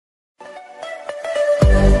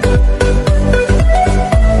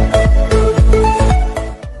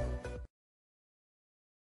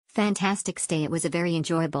Fantastic stay. It was a very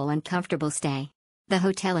enjoyable and comfortable stay. The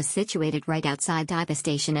hotel is situated right outside Daiba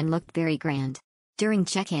station and looked very grand. During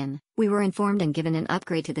check-in, we were informed and given an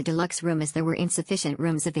upgrade to the deluxe room as there were insufficient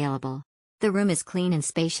rooms available. The room is clean and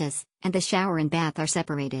spacious, and the shower and bath are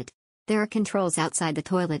separated. There are controls outside the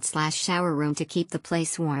toilet/shower room to keep the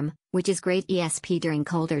place warm, which is great ESP during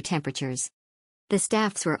colder temperatures. The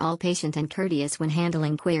staffs were all patient and courteous when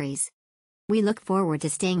handling queries. We look forward to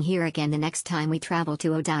staying here again the next time we travel to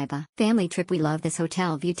Odaiba. Family trip. We love this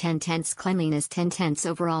hotel view. 10 tenths cleanliness, 10 tenths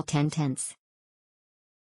overall, 10 tenths.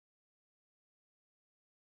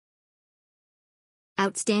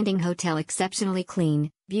 Outstanding hotel. Exceptionally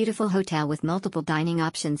clean, beautiful hotel with multiple dining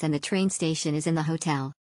options, and the train station is in the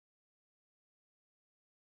hotel.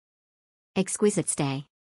 Exquisite stay.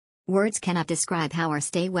 Words cannot describe how our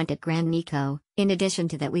stay went at Grand Nikko. In addition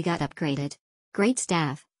to that, we got upgraded. Great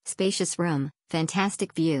staff, spacious room,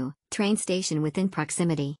 fantastic view, train station within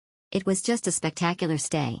proximity. It was just a spectacular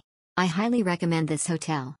stay. I highly recommend this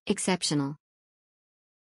hotel. Exceptional.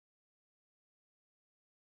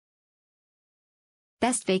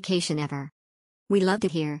 Best vacation ever. We loved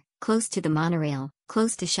it here, close to the monorail,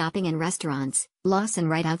 close to shopping and restaurants, Lawson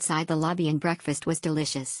right outside the lobby, and breakfast was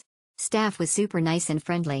delicious. Staff was super nice and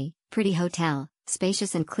friendly, pretty hotel,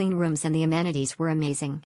 spacious and clean rooms, and the amenities were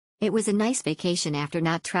amazing. It was a nice vacation after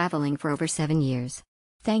not traveling for over 7 years.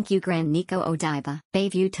 Thank you Grand Nikko Odaiba.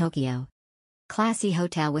 Bayview Tokyo. Classy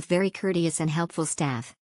hotel with very courteous and helpful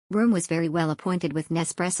staff. Room was very well appointed with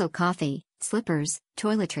Nespresso coffee, slippers,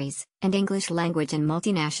 toiletries, and English language and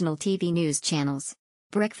multinational TV news channels.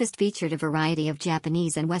 Breakfast featured a variety of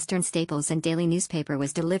Japanese and Western staples, and daily newspaper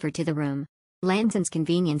was delivered to the room. Lanson's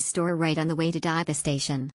convenience store right on the way to Daiba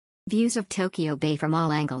station. Views of Tokyo Bay from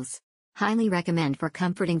all angles. Highly recommend for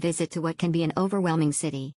comforting visit to what can be an overwhelming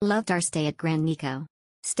city. Loved our stay at Grand Nikko.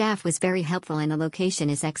 Staff was very helpful and the location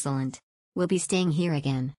is excellent. We'll be staying here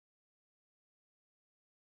again.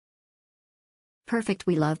 Perfect.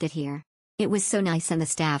 We loved it here. It was so nice and the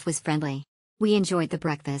staff was friendly. We enjoyed the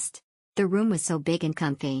breakfast. The room was so big and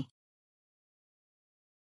comfy.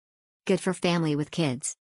 Good for family with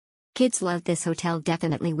kids. Kids loved this hotel.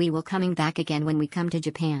 Definitely we will coming back again when we come to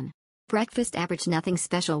Japan. Breakfast average, nothing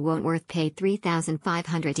special, won't worth pay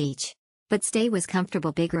 3,500 each. But stay was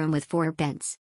comfortable. Big room with 4 beds.